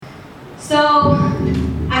So,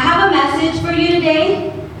 I have a message for you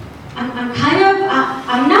today.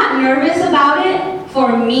 I'm not nervous about it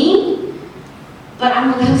for me, but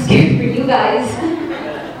I'm a little scared for you guys.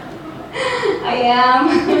 I am.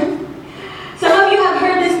 Some of you have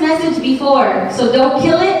heard this message before, so don't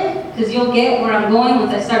kill it, because you'll get where I'm going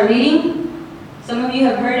once I start reading. Some of you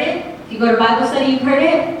have heard it. If you go to Bible study, you've heard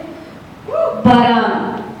it. But,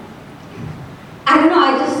 I don't know,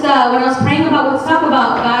 I just, when I was praying about what to talk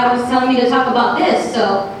about, God was telling me to talk about this,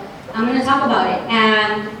 so I'm going to talk about it.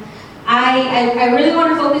 And I really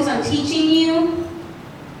want to focus on teaching you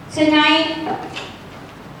tonight.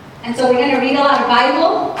 And so we're going to read a lot of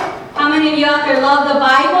Bible. How many of you out there love the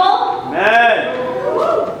Bible? Amen.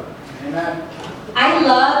 Amen. I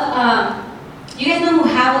love, you guys know who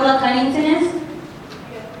Havilah Cunnington is?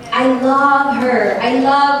 I love her. I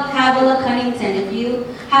love Havilah Cunnington. If you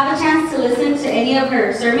have a chance to listen to any of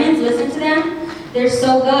her sermons, listen to them. They're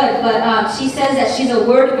so good. But she says that she's a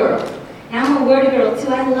word girl. And I'm a word girl too.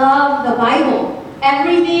 I love the Bible.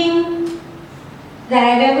 Everything that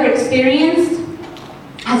I've ever experienced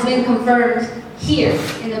has been confirmed here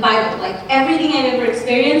in the Bible. Like everything I've ever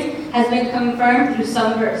experienced has been confirmed through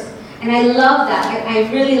some verse. And I love that.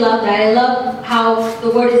 I really love that. I love how the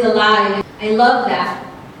word is alive. I love that.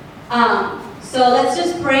 So let's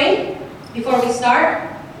just pray before we start.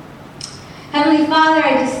 Heavenly Father,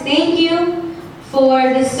 I just thank you for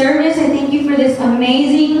this service. I thank you for this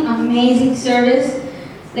amazing, amazing service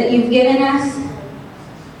that you've given us.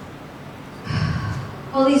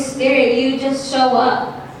 Holy Spirit, you just show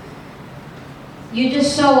up. You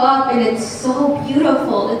just show up, and it's so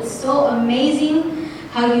beautiful. It's so amazing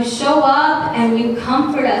how you show up and you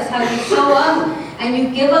comfort us, how you show up and you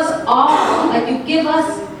give us all. Like you give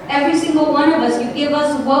us, every single one of us, you give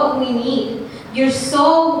us what we need. You're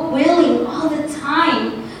so willing all the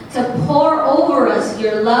time to pour over us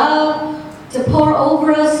your love, to pour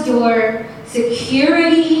over us your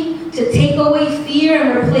security, to take away fear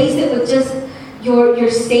and replace it with just your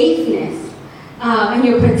safeness and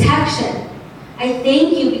your protection. I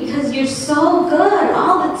thank you because you're so good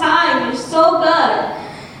all the time. You're so good.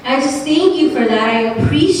 I just thank you for that. I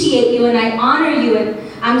appreciate you and I honor you, and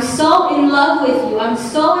I'm so in love with you. I'm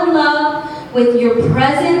so in love with your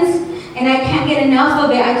presence, and I can't get enough of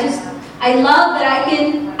it. I love that I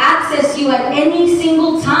can access you at any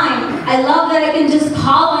single time. I love that I can just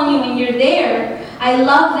call on you and you're there. I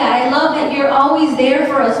love that. I love that you're always there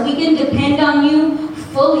for us. We can depend on you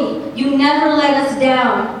fully. You never let us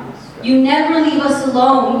down. You never leave us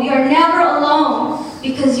alone. We are never alone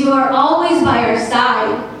because you are always by our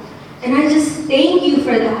side. And I just thank you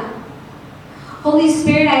for that. Holy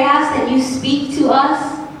Spirit, I ask that you speak to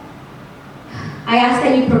us. I ask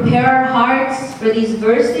that you prepare our hearts for these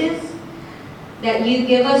verses, that you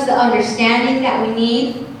give us the understanding that we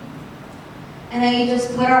need, and that you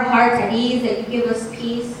just put our hearts at ease, that you give us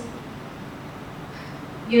peace.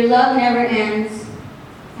 Your love never ends,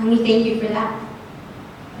 and we thank you for that.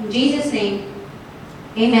 In Jesus' name,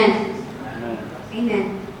 amen. Amen.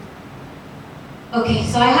 Amen. Okay,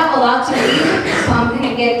 so I have a lot to read, so I'm going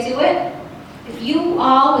to get to it. If you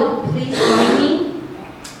all would please join me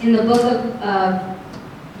in the book of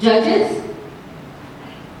Judges,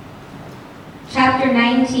 chapter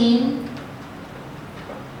 19,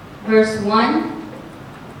 verse 1.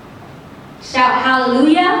 Shout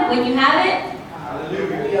hallelujah when you have it.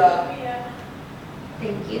 Hallelujah.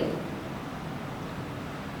 Thank you.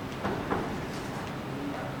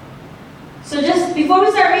 So just before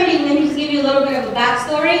we start reading, let me just give you a little bit of a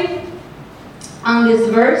backstory on this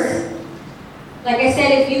verse. Like I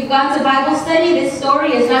said, if you've gone to Bible study, this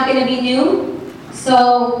story is not going to be new.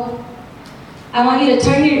 So I want you to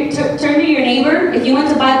turn to your neighbor. If you went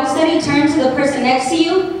to Bible study, turn to the person next to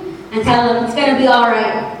you and tell them it's going to be all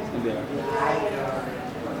right.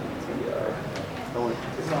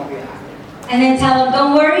 And then tell them,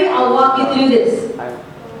 don't worry, I'll walk you through this.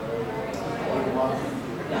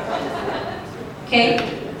 Okay?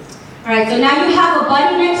 Alright, so now you have a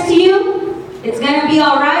buddy next to you. It's going to be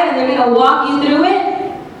alright, and they're going to walk you through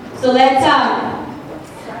it. So let's,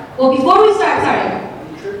 well, before we start,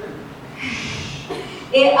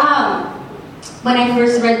 when I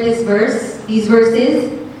first read these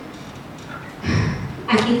verses,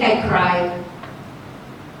 I think I cried.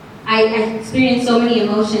 I experienced so many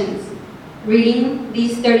emotions reading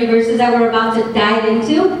these 30 verses that we're about to dive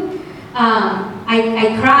into.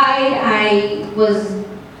 I cried, I was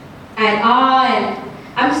at awe, and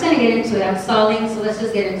I'm just going to get into it. I'm stalling, so let's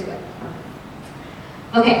just get into it.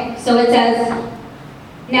 Okay, so it says,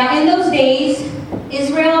 now in those days,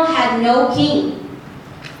 Israel had no king.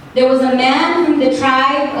 There was a man from the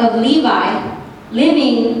tribe of Levi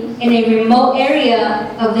living in a remote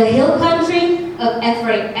area of the hill country of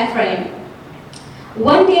Ephraim.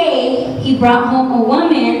 One day, he brought home a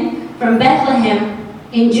woman from Bethlehem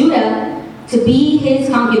in Judah to be his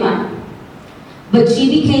concubine. But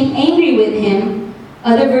she became angry with him.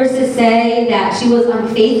 Other verses say that she was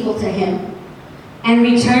unfaithful to him and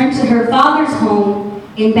returned to her father's home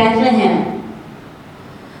in Bethlehem.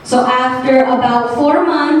 So after about 4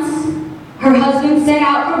 months, her husband set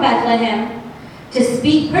out for Bethlehem to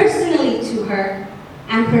speak personally to her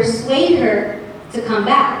and persuade her to come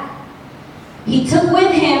back. He took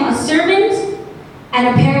with him a servant and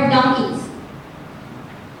a pair of donkeys.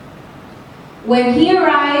 When he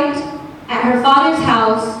arrived at her father's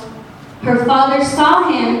house, her father saw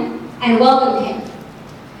him and welcomed him.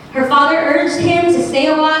 Her father urged him to stay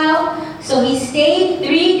a while, so he stayed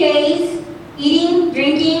 3 days, eating,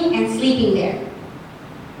 drinking, and sleeping there.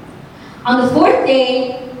 On the 4th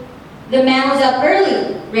day, the man was up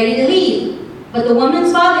early, ready to leave. But the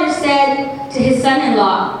woman's father said to his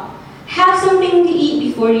son-in-law, "Have something to eat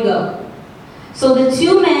before you go." So the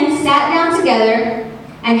 2 men sat down together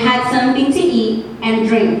and had something to eat and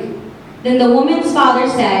drink. Then the woman's father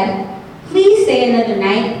said, "Please stay another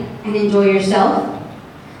night and enjoy yourself."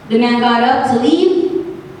 The man got up to leave,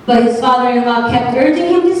 but his father-in-law kept urging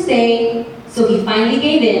him to stay, so he finally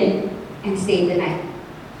gave in and stayed the night.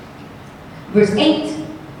 Verse 8.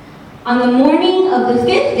 On the morning of the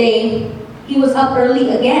 5th day, he was up early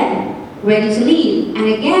again, ready to leave. And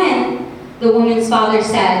again, the woman's father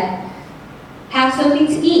said, "Have something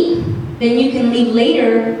to eat, then you can leave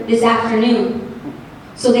later this afternoon."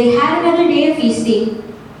 So they had another day of feasting.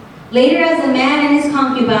 Later, as the man and his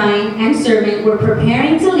concubine and servant were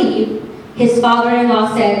preparing to leave, his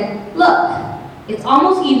father-in-law said, "Look, it's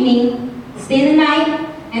almost evening. Stay the night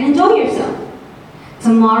and enjoy yourself.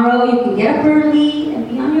 Tomorrow you can get up early and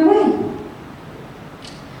be on your way."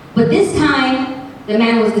 But this time, the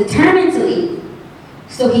man was determined to leave.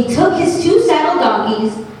 So he took his 2 saddle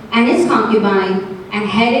donkeys and his concubine and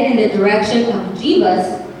headed in the direction of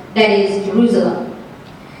Jebus, that is, Jerusalem.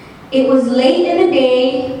 It was late in the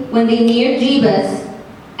day when they neared Jebus,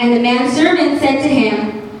 and the man's servant said to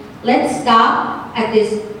him, "Let's stop at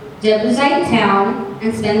this Jebusite town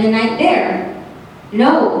and spend the night there."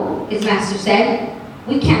 "No," his master said,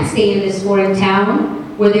 "we can't stay in this foreign town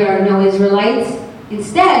where there are no Israelites.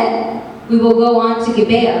 Instead, we will go on to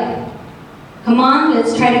Gibeah. Come on,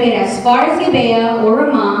 let's try to get as far as Gibeah or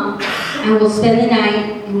Ramah, and we'll spend the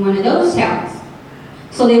night in one of those towns."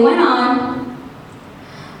 So they went on.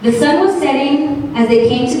 The sun was setting as they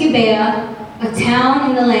came to Gibeah, a town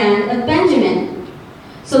in the land of Benjamin.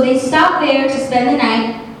 So they stopped there to spend the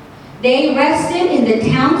night. They rested in the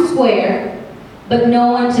town square, but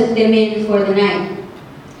no one took them in for the night.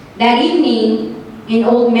 That evening, an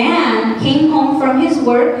old man came home from his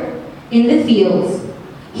work in the fields.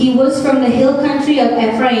 He was from the hill country of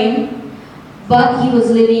Ephraim, but he was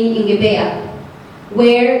living in Gibeah,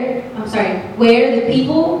 where the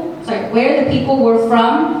people were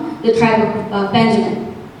from the tribe of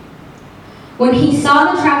Benjamin. When he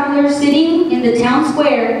saw the travelers sitting in the town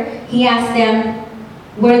square, he asked them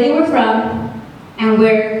where they were from and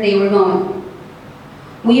where they were going.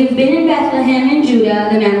 "We have been in Bethlehem in Judah,"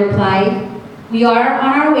 the man replied. "We are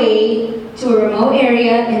on our way to a remote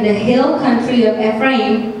area in the hill country of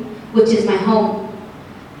Ephraim, which is my home.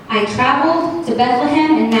 I traveled to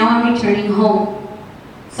Bethlehem and now I'm returning home."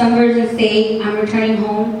 Some versions say, "I'm returning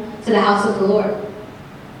home to the house of the Lord."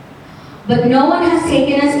 But no one has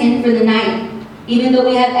taken us in for the night, even though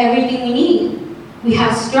we have everything we need. We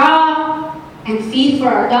have straw and feed for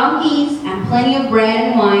our donkeys and plenty of bread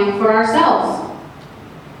and wine for ourselves.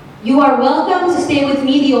 "You are welcome to stay with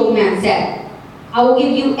me," the old man said. "I will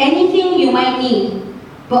give you anything you might need.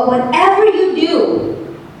 But whatever you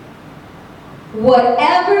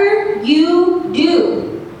do,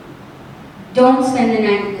 don't spend the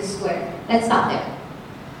night in the square." Let's stop there.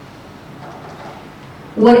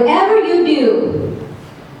 Whatever you do,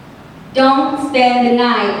 don't spend the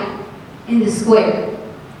night in the square.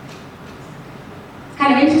 It's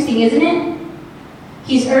kind of interesting, isn't it?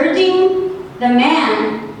 He's urging the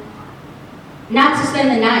man not to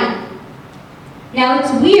spend the night. Now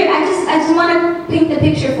it's weird. I just want to paint the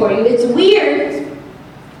picture for you. It's weird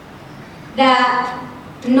that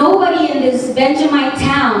nobody in this Benjamite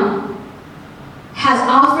town has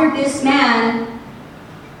offered this man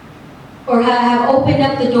or have opened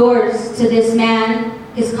up the doors to this man,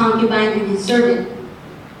 his concubine, and his servant.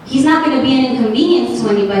 He's not going to be an inconvenience to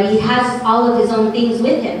anybody. He has all of his own things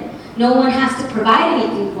with him. No one has to provide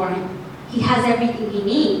anything for him. He has everything he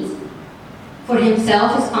needs for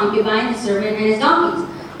himself, his concubine, his servant, and his donkeys.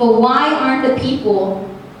 But why aren't the people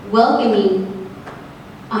welcoming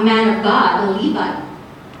a man of God, a Levite?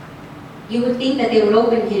 You would think that they would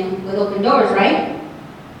open him with open doors, right?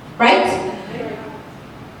 Right?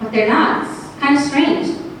 But they're not. It's kind of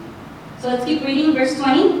strange. So let's keep reading verse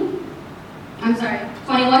 20. I'm sorry,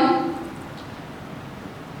 21.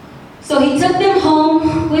 So he took them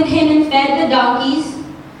home with him and fed the donkeys.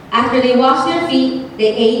 After they washed their feet,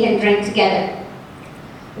 they ate and drank together.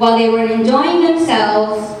 While they were enjoying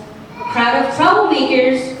themselves, a crowd of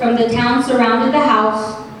troublemakers from the town surrounded the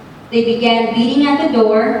house. They began beating at the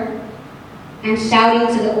door and shouting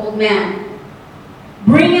to the old man,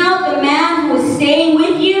 "Bring out the man who is staying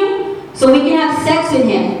with you so we can have sex with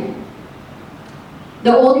him."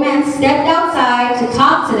 The old man stepped outside to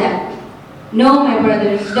talk to them. "No, my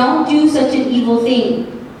brothers, don't do such an evil thing,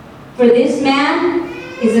 for this man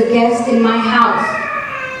is a guest in my house,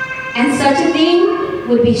 and such a thing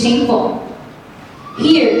would be shameful.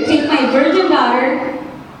 Here, take my virgin daughter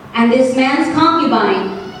and this man's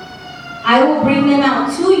concubine. I will bring them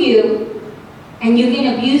out to you, and you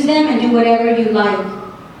can abuse them and do whatever you like.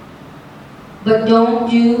 But don't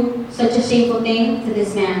do such a shameful thing to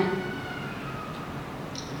this man."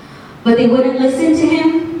 But they wouldn't listen to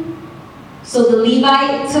him, so the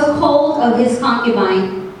Levite took hold of his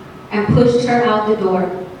concubine and pushed her out the door.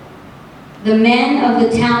 The men of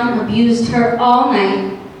the town abused her all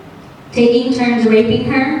night, taking turns raping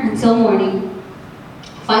her until morning.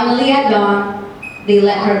 Finally, at dawn, they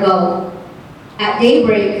let her go. At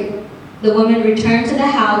daybreak, the woman returned to the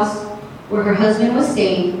house where her husband was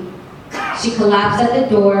staying. She collapsed at the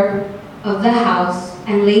door of the house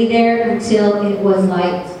and lay there until it was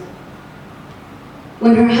light.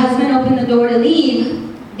 When her husband opened the door to leave,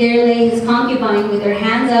 there lay his concubine with her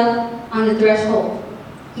hands up on the threshold.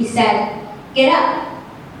 He said, "Get up,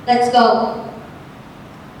 let's go."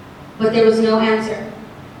 But there was no answer.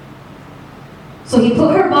 So he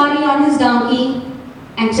put her body on his donkey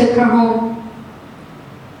and took her home.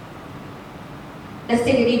 Let's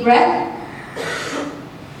take a deep breath.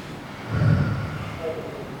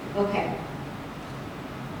 Okay.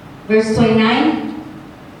 Verse 29.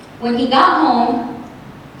 When he got home,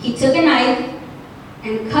 he took a knife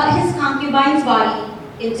and cut his concubine's body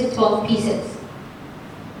into 12 pieces.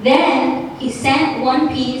 Then he sent one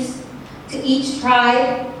piece to each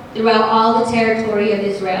tribe throughout all the territory of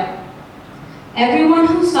Israel. Everyone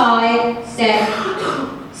who saw it said,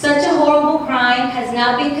 "Such a horrible crime has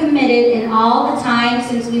not been committed in all the time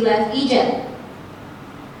since we left Egypt."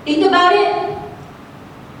 Think about it.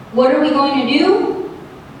 What are we going to do?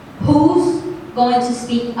 Who's going to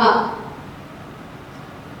speak up?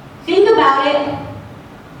 Think about it.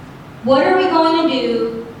 What are we going to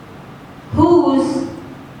do? Who's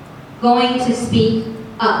going to speak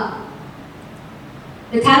up?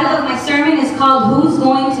 The title of my sermon is called "Who's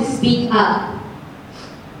Going to Speak Up?"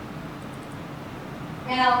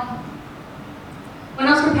 Now, when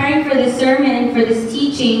I was preparing for this sermon, for this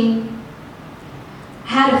teaching, I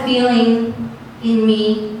had a feeling in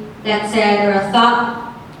me that said, or a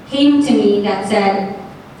thought came to me that said,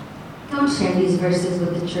 "Don't share these verses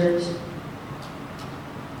with the church."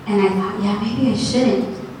 And I thought, yeah, maybe I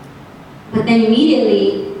shouldn't. But then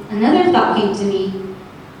immediately, another thought came to me,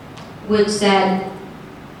 which said,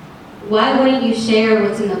 why wouldn't you share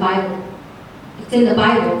what's in the Bible? It's in the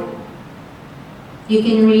Bible. You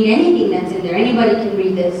can read anything that's in there. Anybody can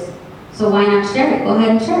read this. So why not share it? Go ahead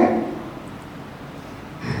and share it.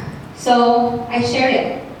 So I shared it.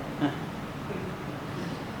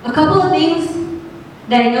 A couple of things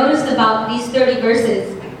that I noticed about these 30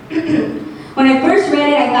 verses. When I first read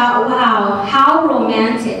it, I thought, wow, how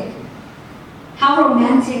romantic. How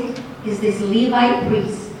romantic is this Levite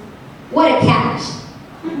priest? What a catch.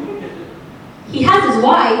 He has his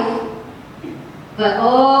wife, but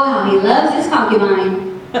oh, how he loves his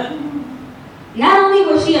concubine. Not only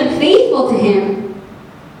was she unfaithful to him,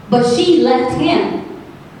 but she left him.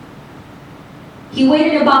 He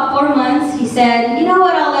waited about 4 months. He said, you know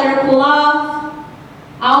what, I'll let her cool off.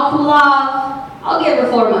 I'll cool off. I'll give her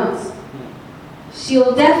 4 months.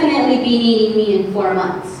 She'll definitely be needing me in 4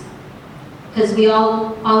 months. Because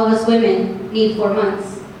all of us women need 4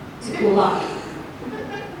 months to cool off.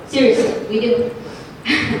 Seriously, we do.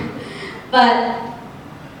 But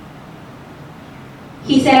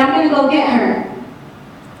he said, I'm going to go get her.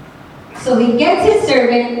 So he gets his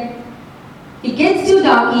servant, he gets 2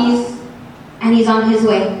 donkeys, and he's on his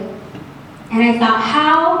way. And I thought,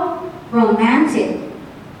 how romantic.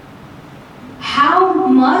 How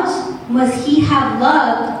much must he have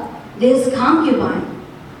loved this concubine?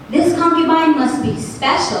 This concubine must be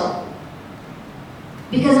special.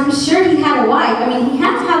 Because I'm sure he had a wife. I mean, he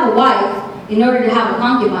had to have a wife in order to have a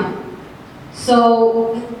concubine.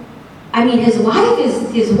 So, I mean, his wife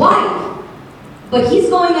is his wife, but he's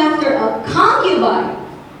going after a concubine.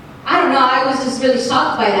 I don't know, I was just really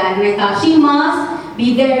shocked by that, and I thought, she must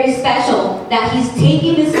be very special that he's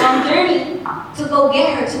taking this long journey to go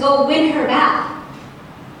get her, to go win her back.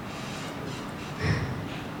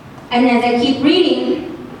 And as I keep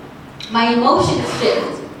reading, my emotions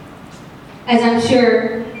shift, as I'm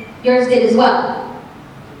sure yours did as well.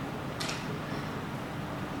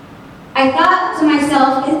 I thought to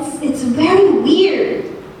myself, it's very weird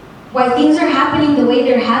why things are happening the way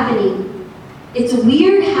they're happening. It's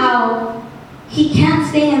weird how he can't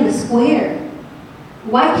stay in the square.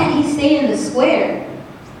 Why can't he stay in the square?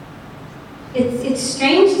 It's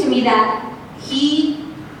strange to me that he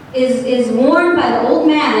is warned by the old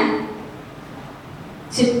man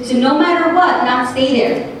to no matter what, not stay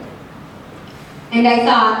there. And I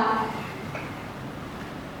thought,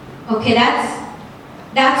 okay,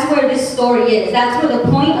 that's where this story is. That's where the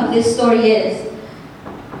point of this story is.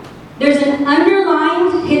 There's an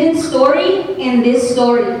underlined hidden story in this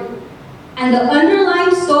story. And the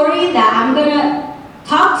underlined story that I'm going to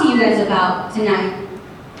talk to you guys about tonight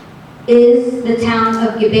is the town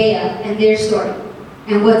of Gibeah and their story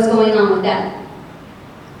and what's going on with that.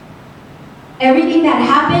 Everything that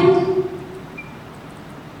happened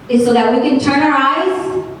is so that we can turn our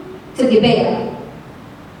eyes to Gibeah.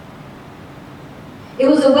 It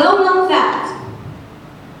was a well-known fact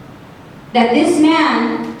that this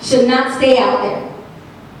man should not stay out there.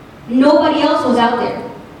 Nobody else was out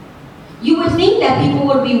there. You would think that people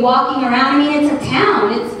would be walking around. I mean, it's a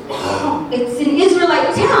town. It's an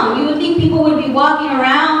Israelite town. You would think people would be walking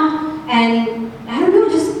around and, I don't know,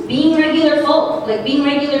 just being regular folk, like being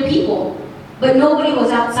regular people. But nobody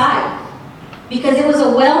was outside. Because it was a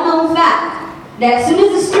well-known fact that as soon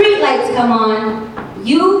as the street lights come on,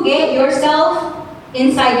 you get yourself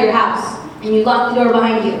inside your house and you lock the door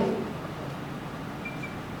behind you.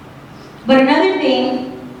 But another thing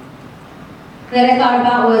that I thought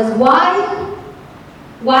about was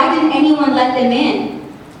why didn't anyone let them in?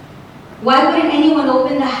 Why wouldn't anyone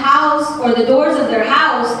open the house or the doors of their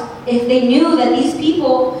house if they knew that these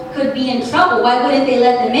people could be in trouble? Why wouldn't they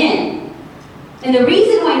let them in? And the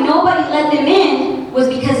reason why nobody let them in was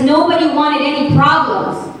because nobody wanted any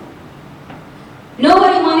problems.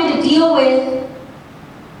 Nobody wanted to deal with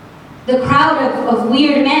the crowd of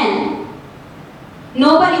weird men.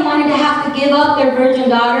 Nobody wanted to have to give up their virgin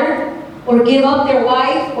daughter or give up their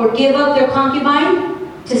wife or give up their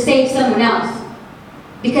concubine to save someone else.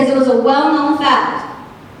 Because it was a well-known fact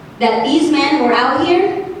that these men were out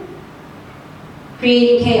here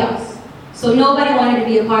creating chaos. So nobody wanted to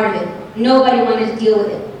be a part of it. Nobody wanted to deal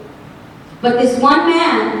with it. But this one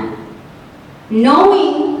man,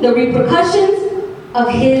 knowing the repercussions of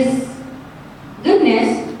his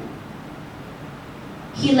goodness,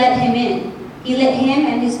 he let him in. He let him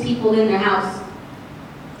and his people in their house.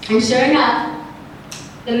 And sure enough,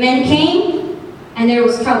 the men came and there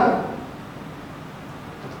was trouble.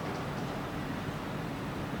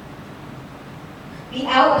 The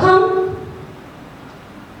outcome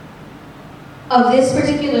of this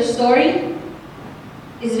particular story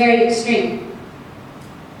is very extreme.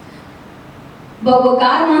 But what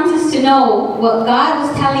God wants us to know, what God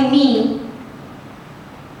was telling me,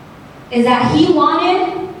 is that He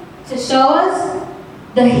wanted to show us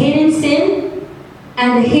the hidden sin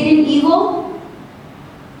and the hidden evil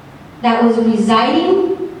that was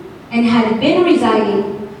residing and had been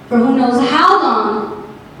residing for who knows how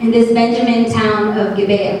long in this Benjamin town of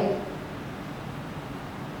Gibeah.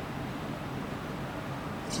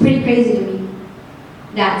 It's pretty crazy to me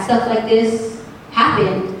that stuff like this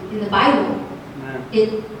happened in the Bible.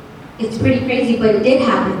 It's pretty crazy, but it did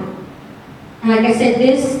happen. And like I said,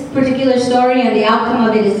 this particular story and the outcome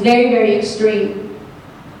of it is very, very extreme.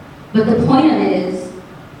 But the point of it is,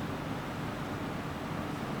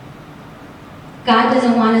 God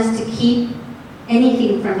doesn't want us to keep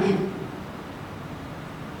anything from Him.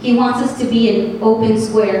 He wants us to be an open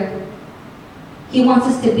square. He wants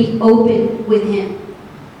us to be open with Him.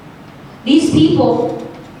 These people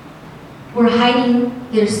were hiding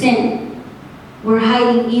their sin, were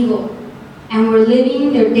hiding evil, and were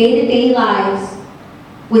living their day-to-day lives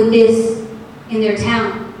with this in their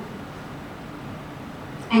town.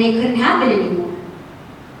 And it couldn't happen anymore.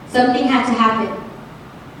 Something had to happen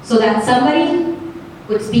so that somebody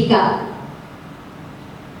would speak up.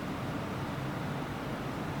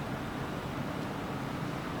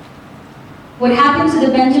 What happened to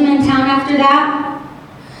the Benjamin town after that?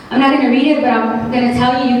 I'm not going to read it, but I'm going to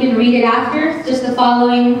tell you, you can read it after. It's just the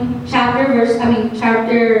following chapter,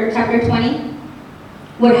 chapter 20.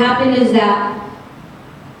 what happened is that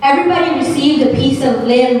everybody received a piece of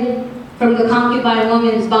limb from the concubine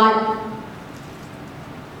woman's body.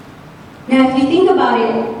 Now, if you think about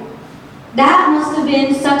it, that must have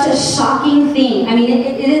been such a shocking thing. I mean,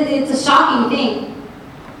 it's a shocking thing.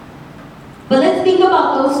 But let's think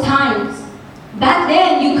about those times. Back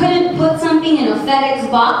then, you couldn't put something in a FedEx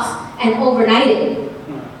box and overnight it.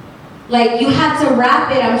 Like, you had to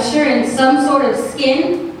wrap it, I'm sure, in some sort of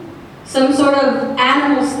skin, some sort of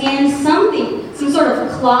animal skin, something, some sort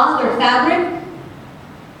of cloth or fabric.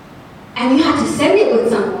 And you had to send it with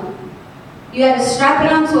someone. You had to strap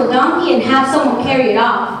it onto a donkey and have someone carry it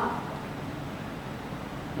off.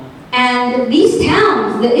 And these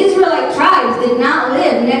towns, the Israelite tribes, did not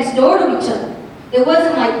live next door to each other. It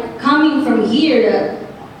wasn't like coming from here to,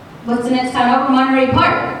 what's the next town over? Monterey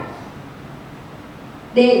Park.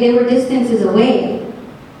 They were distances away.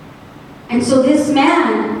 And so this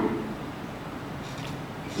man,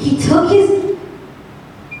 he took his,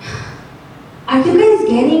 are you guys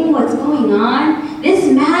getting what's going on?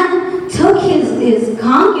 This man took his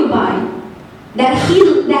concubine that he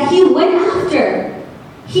went after.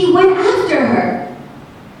 He went after her.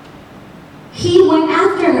 He went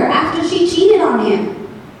after her after she cheated on him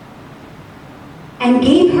and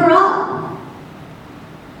gave her up,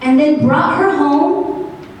 and then brought her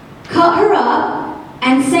home, cut her up,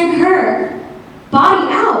 and sent her body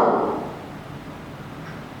out.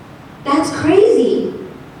 That's crazy.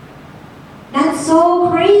 That's so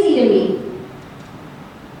crazy to me.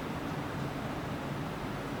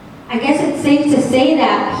 I guess it's safe to say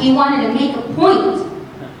that he wanted to make a point.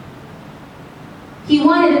 He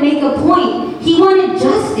wanted to make a point. He wanted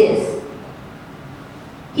justice.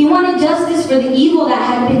 He wanted justice for the evil that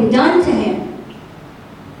had been done to him.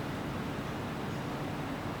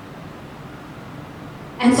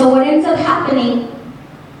 And so what ends up happening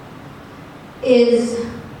is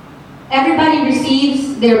everybody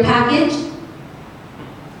receives their package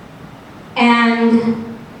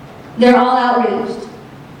and they're all outraged.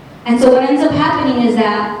 And so what ends up happening is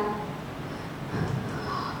that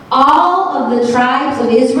all of the tribes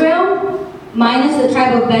of Israel, minus the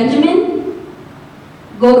tribe of Benjamin,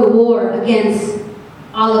 go to war against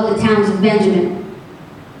all of the towns of Benjamin.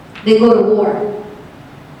 They go to war.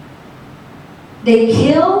 They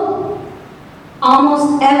kill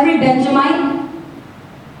almost every Benjamite.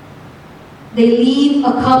 They leave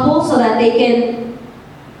a couple so that they can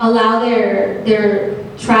allow their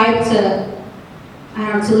tribe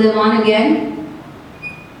to live on again.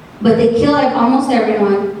 But they kill almost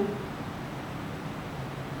everyone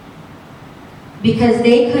because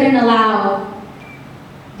they couldn't allow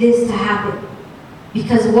this to happen.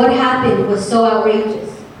 Because what happened was so outrageous.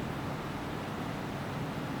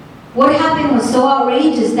 What happened was so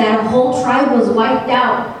outrageous that a whole tribe was wiped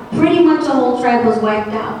out. Pretty much a whole tribe was wiped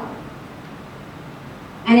out.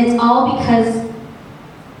 And it's all because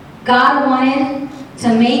God wanted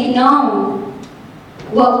to make known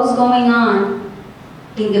what was going on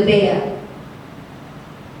in Gibeah.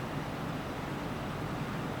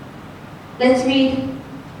 Let's read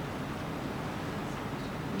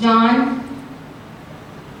John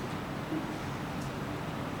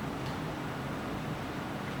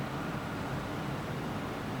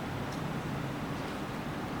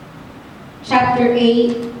chapter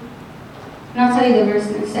 8, and I'll tell you the verse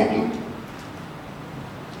in a second.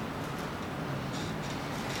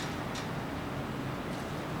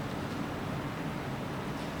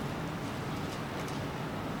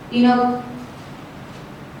 You know,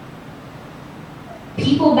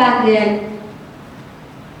 people back then,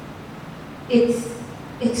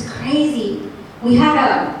 it's crazy. We had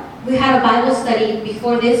a Bible study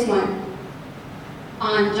before this one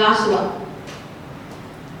on Joshua.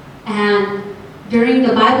 And during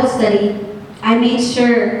the Bible study, I made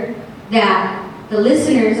sure that the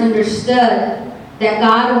listeners understood that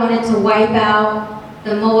God wanted to wipe out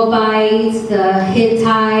the Moabites, the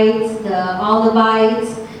Hittites, the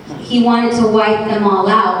Olivites. He wanted to wipe them all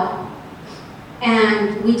out.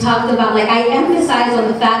 And we talked about, I emphasized on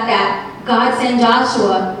the fact that God sent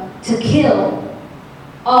Joshua to kill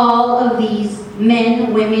all of these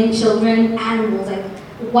men, women, children, animals,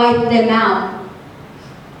 wipe them out.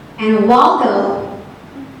 And Waldo,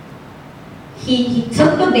 he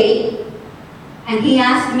took the bait and he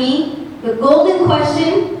asked me the golden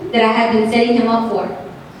question that I had been setting him up for.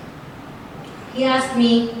 He asked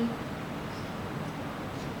me,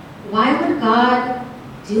 why would God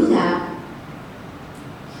do that?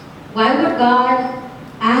 Why would God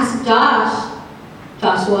ask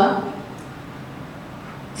Joshua,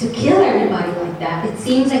 to kill everybody like that? It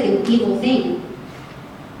seems like an evil thing.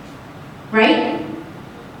 Right?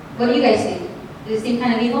 What do you guys think? Does it seem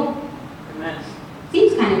kind of evil? Amen.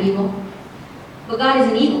 Seems kind of evil. But God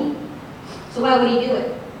isn't evil. So why would he do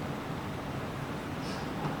it?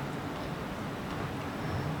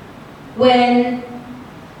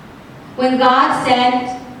 When God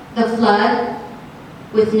sent the flood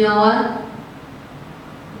with Noah,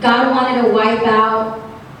 God wanted to wipe out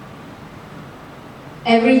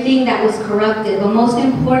everything that was corrupted. But most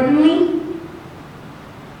importantly,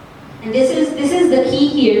 and this is the key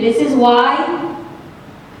here, this is why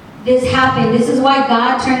this happened. This is why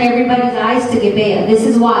God turned everybody's eyes to Gibeah. This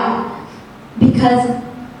is why. Because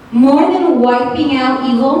more than wiping out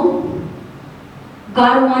evil,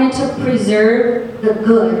 God wanted to preserve the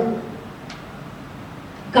good.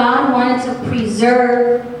 God wanted to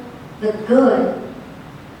preserve the good.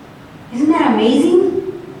 Isn't that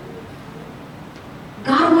amazing?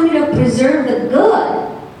 God wanted to preserve the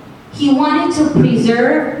good. He wanted to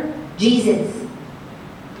preserve Jesus.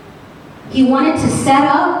 He wanted to set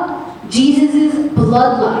up Jesus'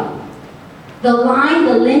 bloodline. The line,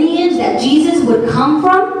 the lineage that Jesus would come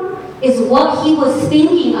from is what he was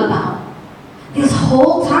thinking about this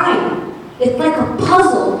whole time. It's like a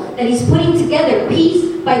puzzle that he's putting together piece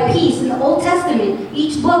by piece. In the Old Testament,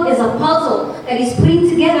 each book is a puzzle that he's putting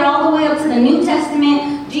together all the way up to the New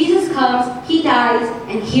Testament. Jesus comes, he dies,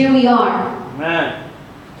 and here we are. Amen.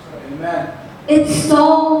 Amen. It's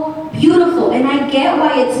so beautiful, and I get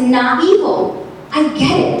why it's not evil. I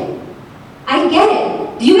get it. I get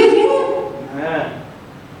it. Do you guys get it? Amen.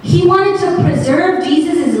 He wanted to preserve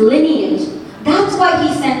Jesus' lineage. That's why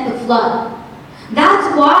he sent the flood.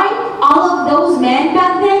 That's why all of those men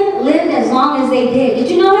back then lived as long as they did. Did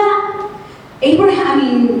you know that?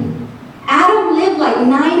 Adam lived like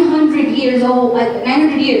 900 years old, like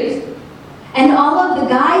 900 years. And all of the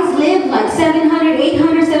guys lived like 700,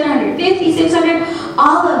 800, 750, 600,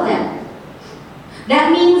 all of them.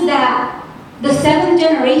 That means that the seventh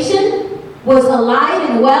generation was alive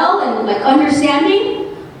and well and like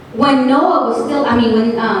understanding when Noah was still,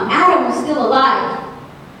 when Adam was still alive.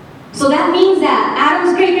 So that means that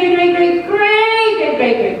Adam's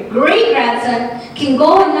great-grandson can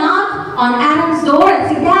go and knock on Adam's door and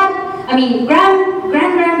say,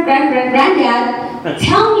 Granddad,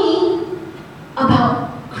 tell me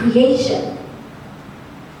about creation.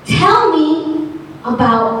 Tell me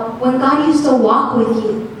about when God used to walk with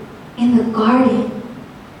you in the garden.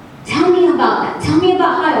 Tell me about that. Tell me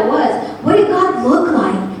about how it was. What did God look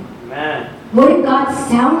like? Amen. What did God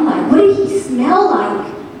sound like? What did he smell like?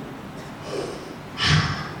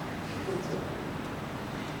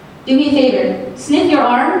 Do me a favor. Sniff your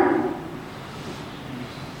arm.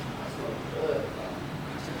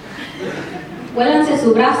 Huélanse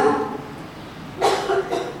su brazo.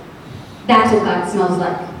 That's what God smells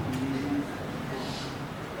like.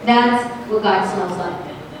 That's what God smells like.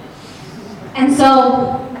 And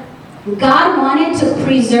so, God wanted to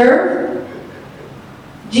preserve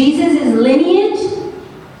Jesus' lineage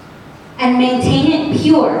and maintain it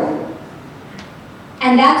pure.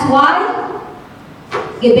 And that's why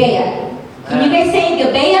Gibeah. Can you guys say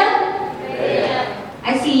Gibeah? Gibeah.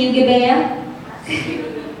 I see you, Gibeah.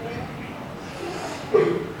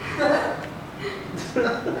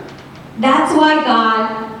 That's why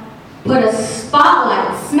God put a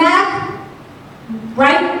spotlight smack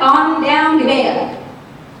right on down Gibeah.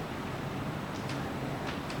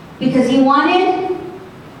 Because he wanted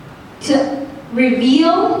to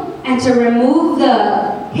reveal and to remove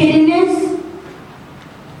the hiddenness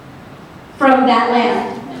from that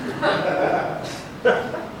land.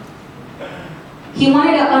 He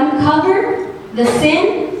wanted to uncover the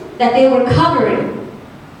sin that they were covering.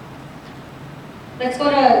 Let's go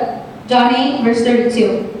to John 8, verse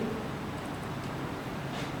 32.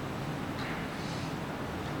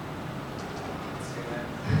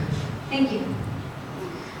 Thank you.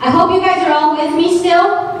 I hope you guys are all with me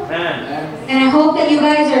still. Amen. And I hope that you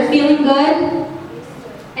guys are feeling good.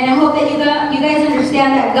 And I hope that you guys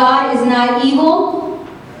understand that God is not evil,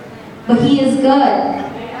 but he is good.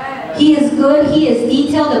 He is good. He is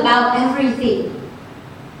detailed about everything.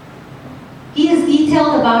 He is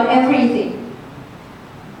detailed about everything.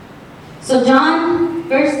 So John 8,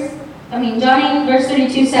 verse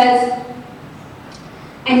 32 says,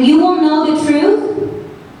 "And you will know the truth,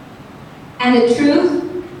 and the truth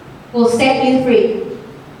will set you free.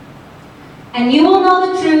 And you will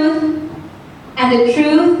know the truth, and the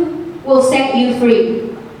truth will set you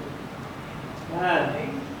free."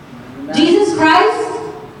 Amen. Jesus Christ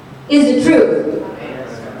is the truth.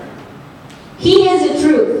 He is the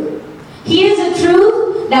truth. He is the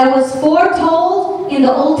truth that was foretold in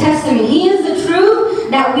the Old Testament. He is the truth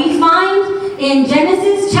that we find in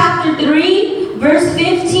Genesis chapter 3, verse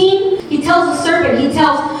 15. He He tells the serpent, he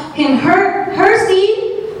tells him, her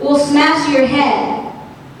seed will smash your head.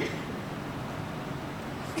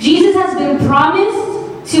 Jesus has been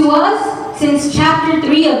promised to us since chapter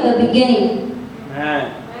 3 of the beginning.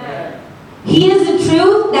 Amen. He is the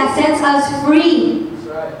truth that sets us free. That's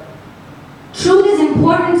right. Truth is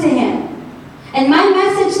important to him. And my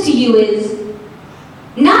message to you is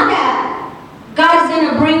not that God is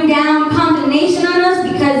going to bring down condemnation on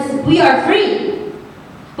us because we are free.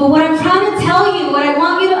 But what I'm trying to tell you, what I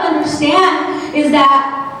want you to understand is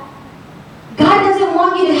that God doesn't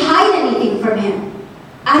want you to hide anything from him.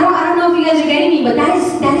 I don't know if you guys are getting me, but that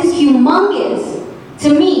is humongous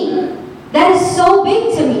to me. That is so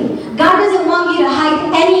big to me. God doesn't want you to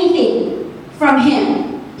hide anything from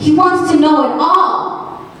him. He wants to know it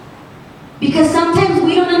all. Because sometimes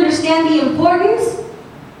we don't understand the importance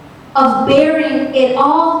of bearing it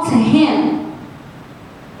all to him.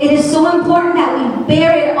 It is so important that we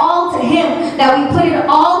bear it all to him, that we put it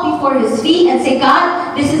all before his feet and say,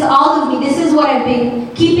 God, this is all of me. This is what I've been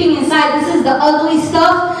keeping inside. This is the ugly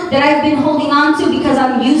stuff that I've been holding on to because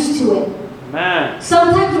I'm used to it. Amen.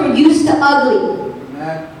 Sometimes we're used to ugly.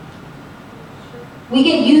 Amen. We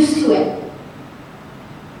get used to it.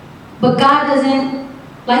 But God doesn't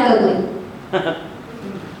like ugly.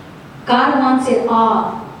 God wants it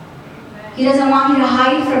all. He doesn't want you to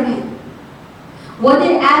hide from him. What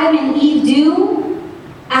did Adam and Eve do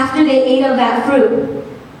after they ate of that fruit?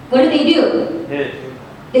 What did they do? Hid.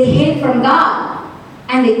 They hid from God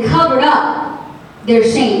and they covered up their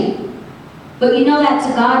shame. But you know that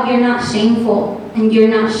to God you're not shameful and you're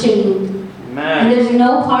not shamed. And Amen. there's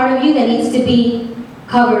no part of you that needs to be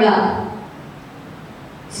covered up,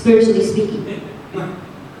 spiritually speaking.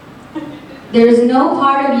 There is no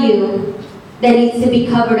part of you that needs to be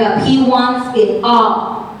covered up. He wants it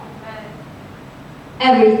all.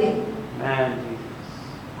 Everything. Amen.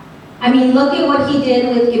 I mean, look at what he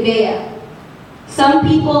did with Gibeah. Some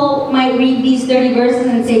people might read these 30 verses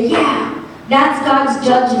and say, yeah, that's God's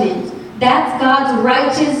judgment. That's God's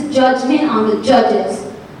righteous judgment on the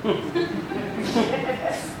judges.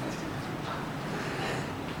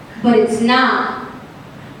 But it's not.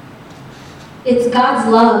 It's God's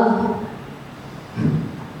love.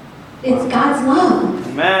 It's God's love.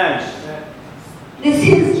 Amen.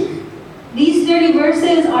 These 30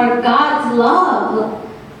 verses are God's love.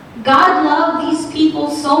 God loved these people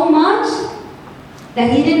so much that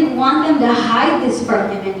he didn't want them to hide this from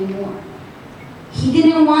him anymore. He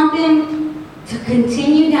didn't want them to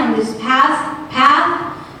continue down this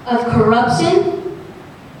path of corruption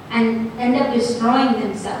and end up destroying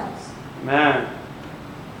themselves. Amen.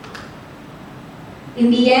 In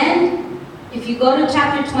the end, if you go to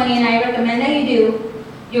chapter 20, and I recommend that you do,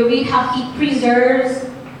 you'll read how he preserves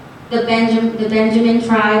the Benjamin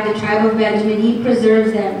tribe, the tribe of Benjamin. He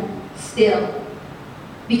preserves them still.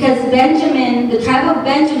 Because Benjamin, the tribe of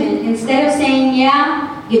Benjamin, instead of saying,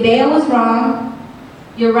 yeah, Gibeah was wrong,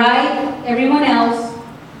 you're right, everyone else,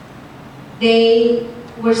 they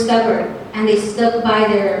were stubborn and they stuck by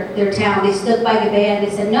their town. They stuck by Gibeah and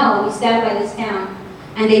they said, no, we stand by this town.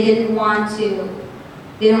 And they didn't want to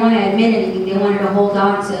admit anything. They wanted to hold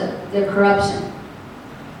on to their corruption.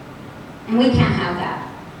 And we can't have that.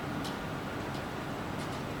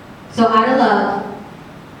 So out of love,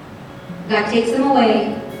 God takes them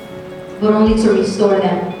away, but only to restore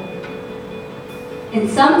them. And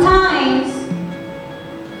sometimes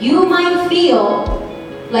you might feel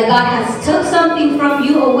like God has took something from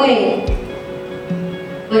you away,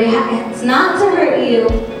 but it's not to hurt you,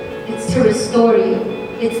 it's to restore you.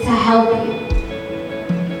 It's to help you.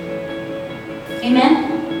 Amen?